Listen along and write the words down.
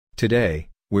Today,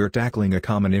 we're tackling a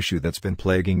common issue that's been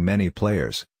plaguing many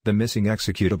players, the missing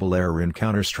executable error in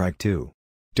Counter-Strike 2.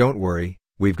 Don't worry,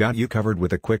 we've got you covered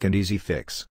with a quick and easy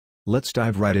fix. Let's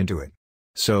dive right into it.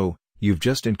 So, you've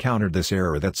just encountered this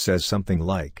error that says something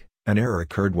like, an error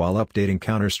occurred while updating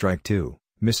Counter-Strike 2,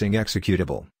 missing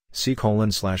executable,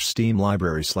 C:/Steam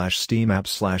library/Steam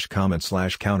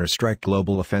apps/comment/Counter-Strike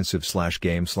global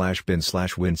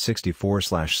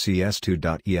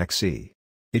offensive/game/bin/win64/cs2.exe.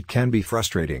 It can be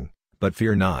frustrating, but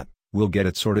fear not, we'll get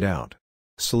it sorted out.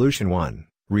 Solution 1,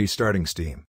 restarting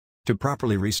Steam. To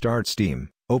properly restart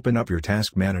Steam, open up your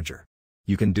Task Manager.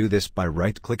 You can do this by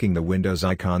right-clicking the Windows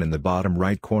icon in the bottom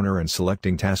right corner and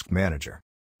selecting Task Manager.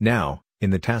 Now,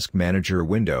 in the Task Manager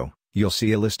window, you'll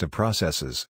see a list of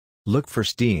processes. Look for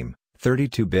Steam,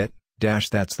 32-bit,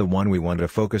 that's the one we want to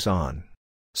focus on.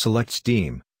 Select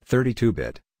Steam,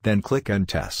 32-bit, then click End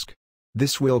Task.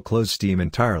 This will close Steam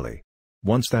entirely.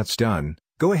 Once that's done,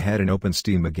 go ahead and open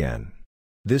Steam again.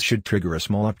 This should trigger a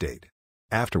small update.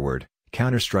 Afterward,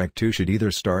 Counter-Strike 2 should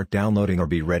either start downloading or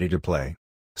be ready to play.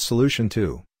 Solution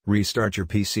 2, restart your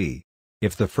PC.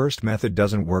 If the first method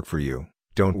doesn't work for you,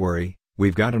 don't worry,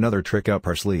 we've got another trick up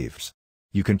our sleeves.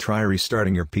 You can try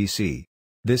restarting your PC.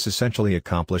 This essentially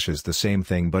accomplishes the same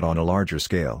thing but on a larger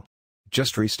scale.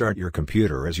 Just restart your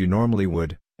computer as you normally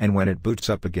would, and when it boots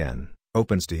up again,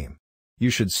 open Steam. You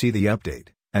should see the update,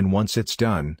 and once it's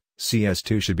done,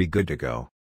 CS2 should be good to go.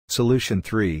 Solution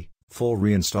 3, full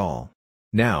reinstall.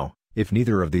 Now, if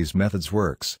neither of these methods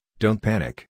works, don't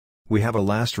panic. We have a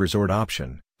last resort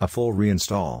option, a full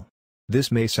reinstall.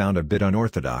 This may sound a bit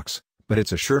unorthodox, but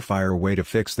it's a surefire way to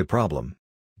fix the problem.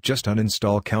 Just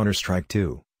uninstall Counter-Strike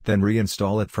 2, then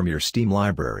reinstall it from your Steam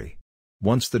library.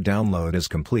 Once the download is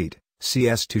complete,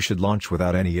 CS2 should launch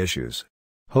without any issues.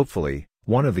 Hopefully,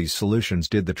 one of these solutions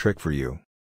did the trick for you.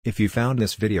 If you found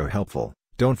this video helpful,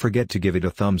 don't forget to give it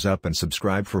a thumbs up and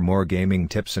subscribe for more gaming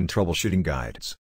tips and troubleshooting guides.